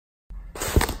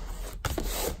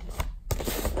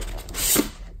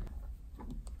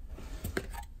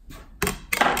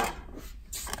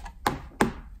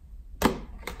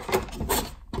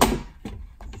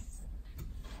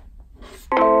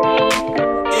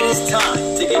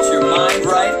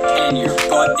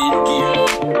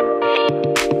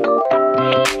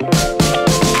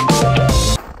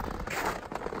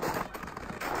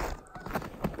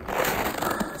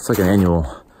It's like an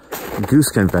annual goose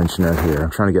convention out here.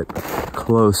 I'm trying to get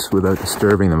close without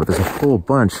disturbing them, but there's a whole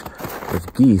bunch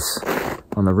of geese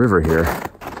on the river here.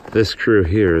 This crew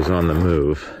here is on the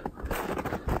move.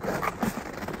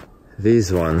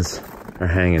 These ones are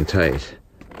hanging tight.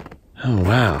 Oh,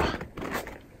 wow.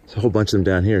 There's a whole bunch of them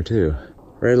down here too.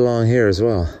 Right along here as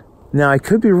well. Now, I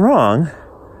could be wrong,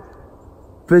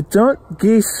 but don't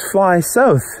geese fly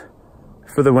south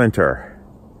for the winter?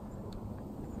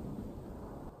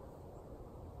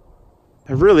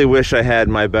 I really wish I had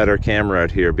my better camera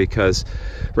out here, because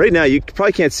right now you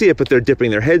probably can't see it, but they're dipping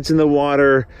their heads in the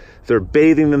water, they're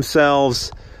bathing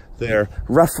themselves, they're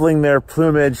ruffling their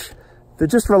plumage, they're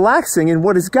just relaxing in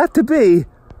what has got to be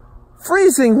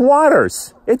freezing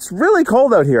waters. It's really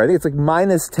cold out here. I think it's like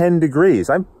minus 10 degrees.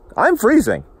 I'm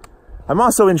freezing. I'm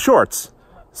also in shorts,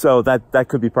 so that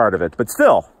could be part of it, but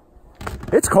still,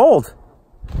 it's cold.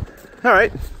 All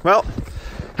right, well,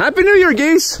 Happy New Year,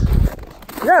 geese.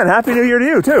 Yeah, and Happy New Year to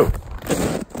you, too.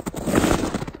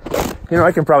 You know,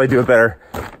 I can probably do a better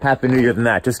Happy New Year than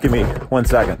that. Just give me 1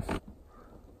 second.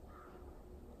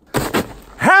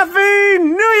 Happy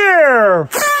New Year!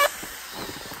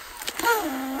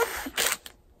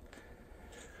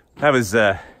 That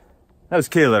was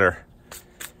kitty litter.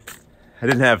 I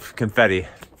didn't have confetti.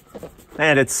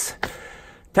 And it's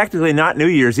technically not New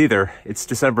Year's either. It's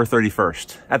December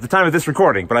 31st at the time of this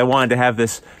recording, but I wanted to have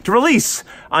this to release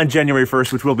on January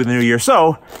 1st, which will be the New Year.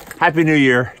 So, Happy New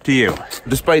Year to you.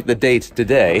 Despite the date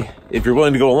today, if you're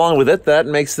willing to go along with it, that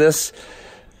makes this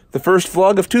the first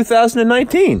vlog of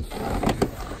 2019.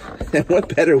 And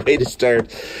what better way to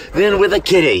start than with a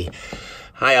kitty?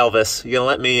 Hi, Elvis. You gonna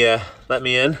let me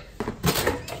in?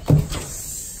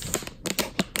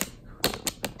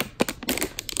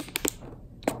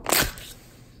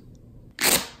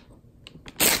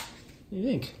 What do you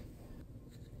think?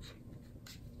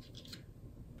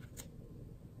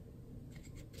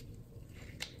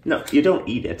 No, you don't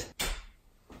eat it.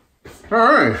 All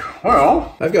right,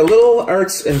 well, I've got a little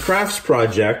arts and crafts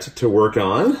project to work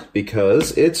on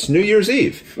because it's New Year's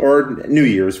Eve, or New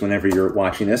Year's whenever you're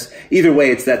watching this. Either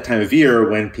way, it's that time of year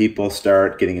when people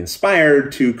start getting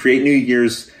inspired to create New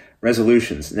Year's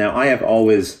resolutions. Now, I have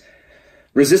always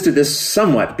resisted this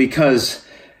somewhat because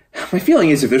my feeling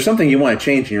is if there's something you want to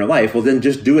change in your life, well, then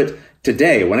just do it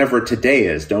today, whenever today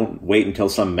is. Don't wait until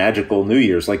some magical New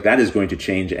Year's like that is going to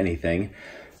change anything.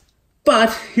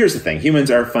 But here's the thing, humans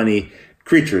are funny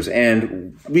creatures,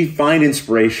 and we find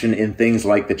inspiration in things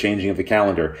like the changing of the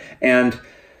calendar. And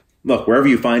look, wherever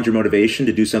you find your motivation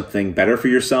to do something better for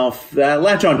yourself,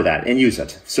 latch onto that and use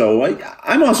it. So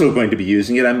I'm also going to be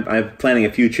using it. I'm planning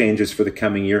a few changes for the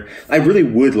coming year. I really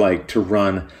would like to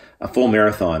run a full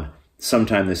marathon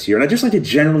sometime this year, and I'd just like to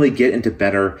generally get into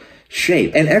better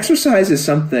shape. And exercise is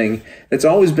something that's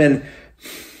always been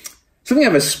something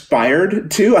I've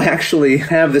aspired to. I actually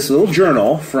have this little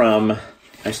journal from,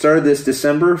 I started this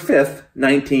December 5th,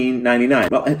 1999.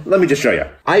 Well, let me just show you.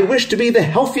 I wish to be the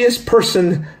healthiest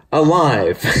person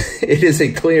alive. It is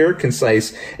a clear,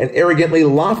 concise, and arrogantly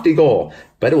lofty goal,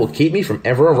 but it will keep me from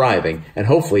ever arriving, and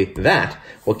hopefully that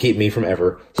will keep me from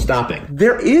ever stopping.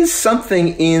 There is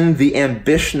something in the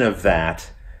ambition of that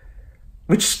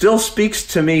which still speaks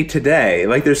to me today.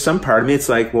 Like, there's some part of me, it's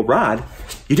like, well, Rod,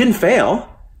 you didn't fail.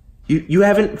 You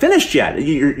haven't finished yet.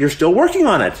 You're still working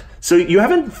on it. So you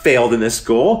haven't failed in this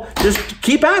goal. Just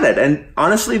keep at it. And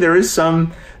honestly, there is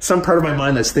some part of my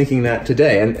mind that's thinking that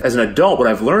today. And as an adult, what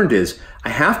I've learned is I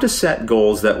have to set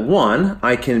goals that, one,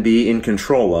 I can be in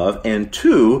control of, and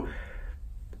two,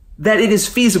 that it is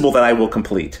feasible that I will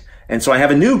complete. And so I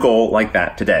have a new goal like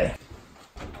that today.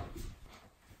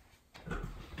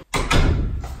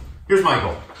 Here's my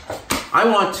goal. I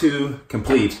want to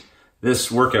complete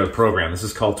this workout program. This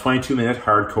is called 22-Minute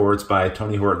Hardcore. It's by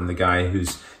Tony Horton, the guy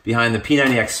who's behind the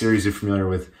P90X series. You're familiar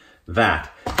with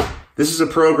that. This is a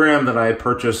program that I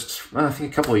purchased, I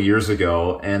think a couple of years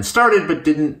ago, and started but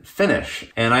didn't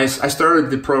finish. And I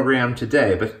started the program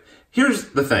today. But here's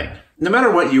the thing. No matter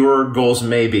what your goals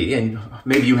may be, and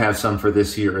maybe you have some for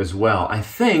this year as well, I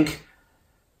think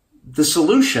the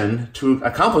solution to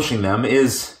accomplishing them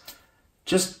is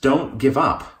just don't give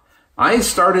up. I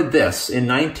started this in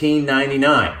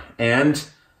 1999, and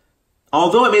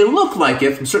although it may look like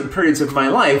it from certain periods of my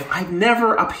life, I've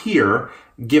never up here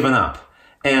given up.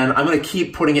 And I'm going to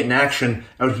keep putting it in action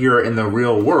out here in the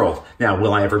real world. Now,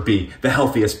 will I ever be the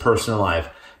healthiest person alive?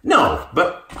 No,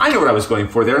 but I know what I was going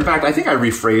for there. In fact, I think I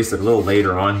rephrased it a little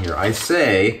later on here. I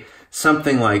say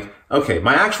something like, okay,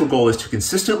 my actual goal is to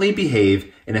consistently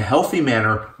behave in a healthy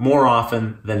manner more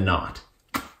often than not.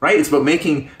 Right? It's about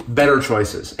making better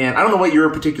choices. And I don't know what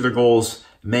your particular goals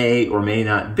may or may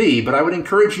not be, but I would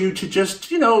encourage you to just,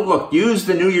 you know, look, use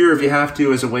the new year if you have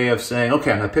to as a way of saying,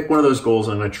 okay, I'm going to pick one of those goals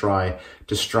and I'm going to try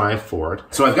to strive for it.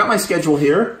 So I've got my schedule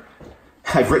here.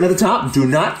 I've written at the top, do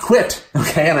not quit,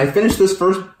 okay? And I finished this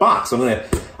first box. I'm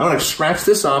gonna scratch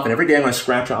this off, and every day I'm going to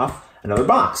scratch off another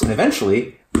box. And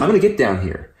eventually, I'm going to get down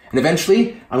here. And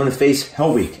eventually, I'm going to face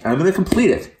Hell Week, and I'm going to complete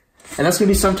it. And that's going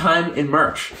to be sometime in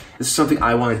March. This is something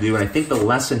I want to do, and I think the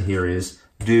lesson here is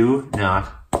do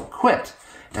not quit.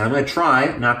 And I'm going to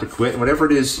try not to quit. And whatever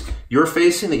it is you're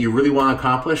facing that you really want to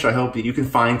accomplish, I hope that you can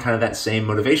find kind of that same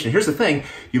motivation. Here's the thing,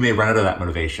 you may run out of that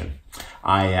motivation.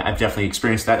 I've definitely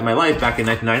experienced that in my life. Back in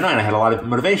 1999, I had a lot of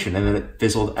motivation, and then it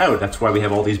fizzled out. That's why we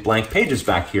have all these blank pages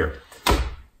back here.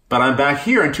 But I'm back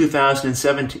here in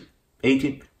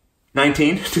 2019,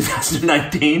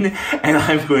 and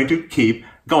I'm going to keep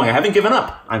going. I haven't given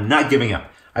up. I'm not giving up.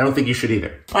 I don't think you should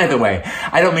either. By the way,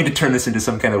 I don't mean to turn this into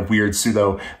some kind of weird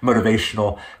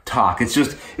pseudo-motivational talk. It's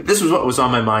just, this was what was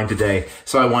on my mind today,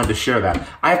 so I wanted to share that.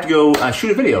 I have to go shoot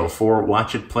a video for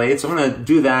Watch It Play It, so I'm going to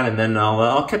do that, and then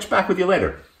I'll catch back with you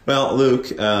later. Well, Luke,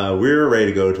 we're ready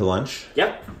to go to lunch.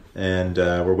 Yep. And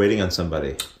we're waiting on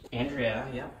somebody. Andrea,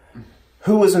 yeah.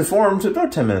 Who was informed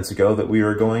about 10 minutes ago that we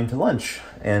were going to lunch,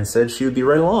 and said she would be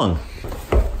right along.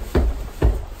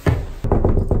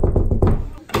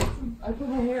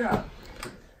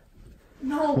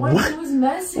 No, what? It was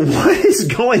messy. What is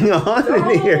going on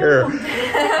in here?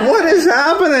 What is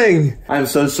happening? I'm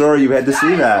so sorry you had to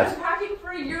see that. I'm packing for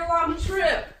a year-long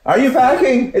trip. Are you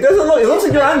packing? It doesn't look, it looks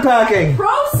like you're unpacking.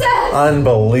 Process!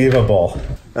 Unbelievable.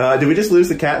 Did we just lose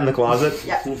the cat in the closet?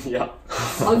 Yeah. Yep.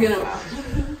 I'll get him out.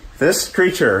 This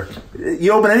creature,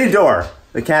 you open any door,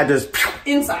 the cat just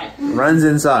Inside. runs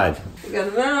inside. You got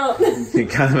him out. You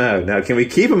got him out. Now, can we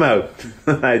keep him out?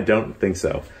 I don't think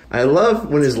so. I love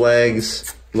when his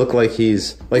legs look like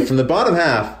he's, like from the bottom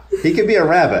half, he could be a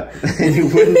rabbit, and you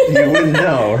wouldn't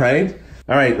know, right?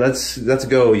 All right, let's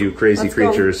go, you crazy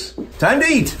creatures. Time to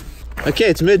eat. Okay,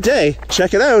 it's midday.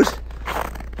 Check it out.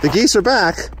 The geese are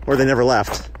back, or they never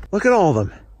left. Look at all of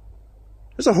them.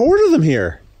 There's a horde of them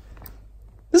here.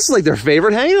 This is like their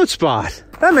favorite hangout spot.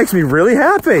 That makes me really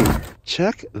happy.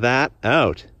 Check that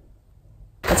out.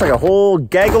 That's like a whole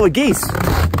gaggle of geese.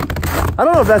 I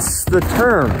don't know if that's the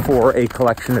term for a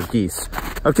collection of geese.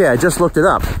 Okay, I just looked it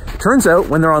up. Turns out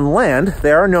when they're on land,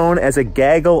 they are known as a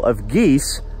gaggle of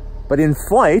geese, but in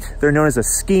flight, they're known as a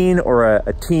skein or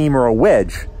a team or a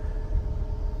wedge.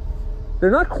 They're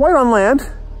not quite on land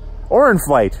or in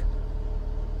flight.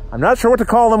 I'm not sure what to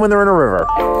call them when they're in a river.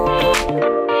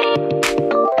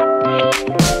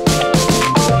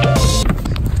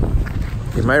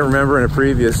 You might remember in a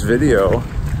previous video,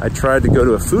 I tried to go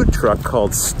to a food truck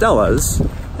called Stella's,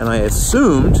 and I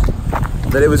assumed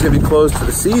that it was going to be closed for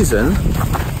the season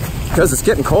because it's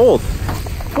getting cold.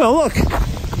 Well, look,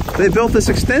 they built this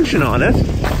extension on it,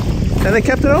 and they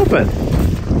kept it open.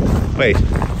 Wait.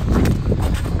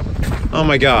 Oh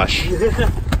my gosh.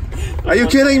 Are you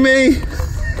kidding me?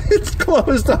 It's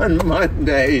closed on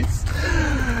Mondays.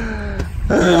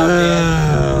 Where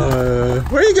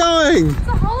are you going? It's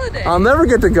a holiday. I'll never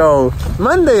get to go.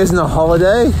 Monday isn't a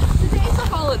holiday. Today's a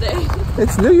holiday.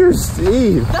 It's New Year's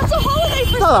Eve. That's a holiday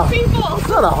for some people. It's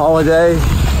not a holiday.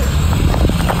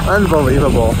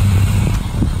 Unbelievable.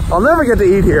 I'll never get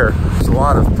to eat here. There's a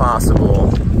lot of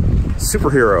possible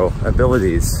superhero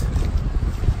abilities.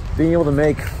 Being able to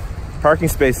make parking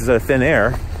spaces out of thin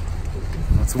air.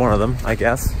 That's one of them, I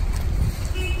guess.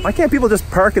 Why can't people just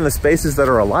park in the spaces that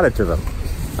are allotted to them?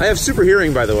 I have super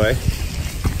hearing, by the way.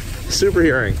 Super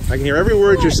hearing. I can hear every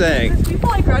word you're saying. There's people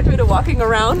I graduated walking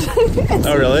around.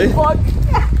 Oh, really?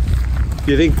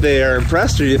 Do you think they are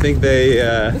impressed, or do you think they...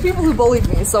 The people who bullied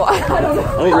me, so I don't know.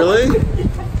 Oh, really?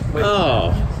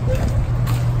 Oh.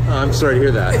 Oh, I'm sorry to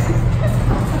hear that.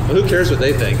 Well, who cares what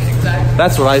they think? Exactly.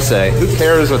 That's what I say. Who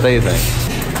cares what they think?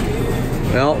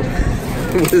 Well,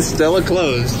 with Stella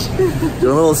closed, doing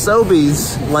a little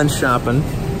Sobeys lunch shopping.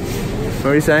 What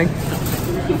were you saying?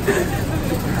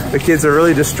 The kids are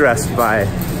really distressed by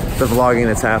the vlogging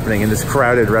that's happening in this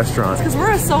crowded restaurant. Because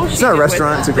we're associated. It's not a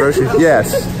restaurant, it's a grocery.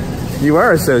 Yes, you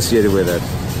are associated with it.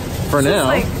 For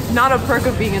now. It's like not a perk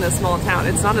of being in a small town.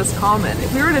 It's not as common.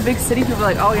 If we were in a big city, people are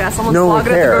like, oh yeah, someone's No one vlogging at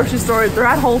the cares. grocery store. They're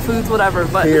at Whole Foods, whatever.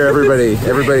 But Here, everybody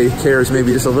cares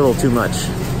maybe just a little too much.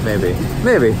 Maybe.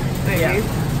 Yeah.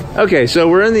 Okay, so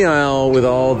we're in the aisle with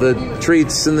all the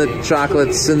treats and the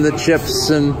chocolates and the chips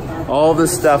and all the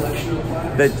stuff.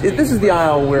 This is the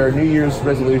aisle where New Year's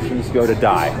resolutions go to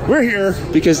die. We're here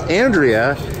because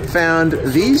Andrea found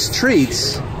these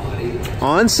treats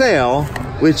on sale,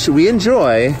 which we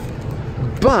enjoy,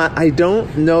 But I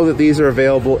don't know that these are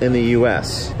available in the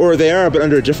US. Or they are, but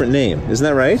under a different name. Isn't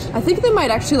that right? I think they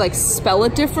might actually like spell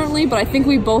it differently, but I think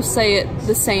we both say it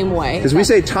the same way. Because we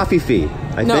say toffee-fee,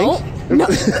 I think. No.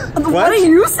 What do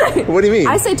you say? What do you mean?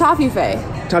 I say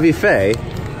toffee-fee. Toffee-fee?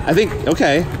 I think,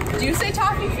 okay. Do you say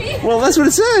toffee-fee? Well, that's what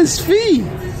it says, fee.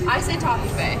 I say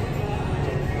toffee-fee.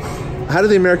 How do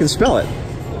the Americans spell it?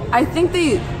 I think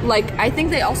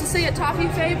they also say it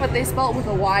toffee-fee, but they spell it with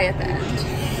a Y at the end.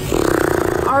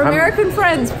 Our American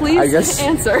friends, please I guess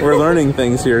answer. We're learning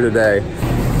things here today.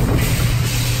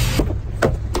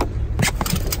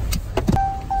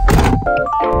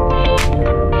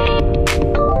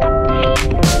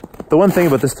 The one thing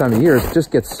about this time of year is it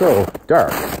just gets so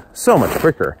dark, so much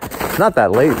quicker. Not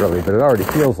that late really, but it already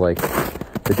feels like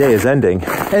the day is ending.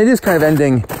 And it is kind of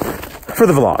ending for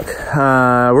the vlog.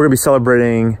 We're gonna be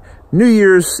celebrating New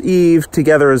Year's Eve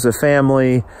together as a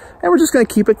family, and we're just gonna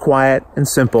keep it quiet and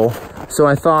simple. So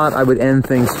I thought I would end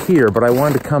things here, but I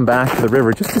wanted to come back to the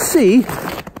river just to see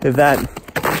if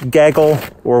that gaggle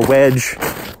or wedge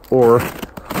or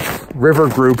river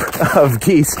group of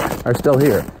geese are still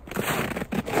here.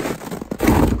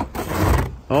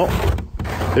 Oh,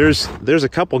 there's a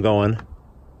couple going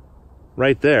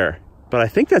right there, but I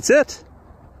think that's it.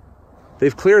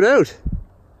 They've cleared out.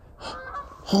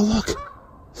 Oh, look.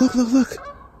 Look, look, look.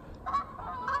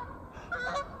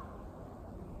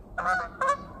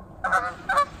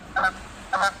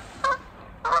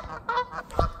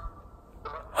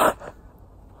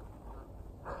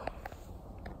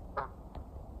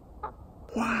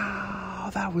 Wow,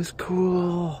 that was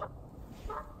cool.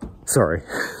 Sorry,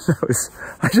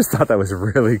 I just thought that was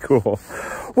really cool.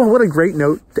 Well, what a great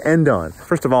note to end on.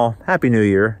 First of all, Happy New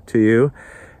Year to you.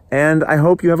 And I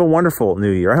hope you have a wonderful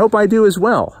New Year. I hope I do as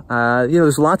well. You know,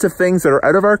 there's lots of things that are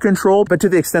out of our control, but to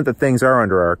the extent that things are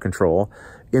under our control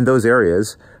in those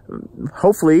areas,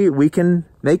 hopefully we can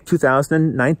make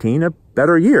 2019 a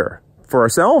better year for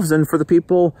ourselves and for the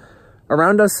people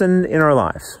around us and in our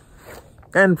lives.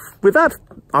 And with that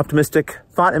optimistic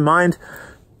thought in mind,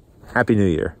 Happy New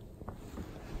Year.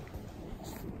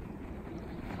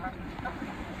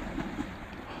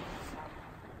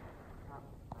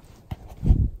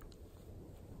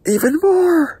 Even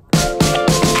more.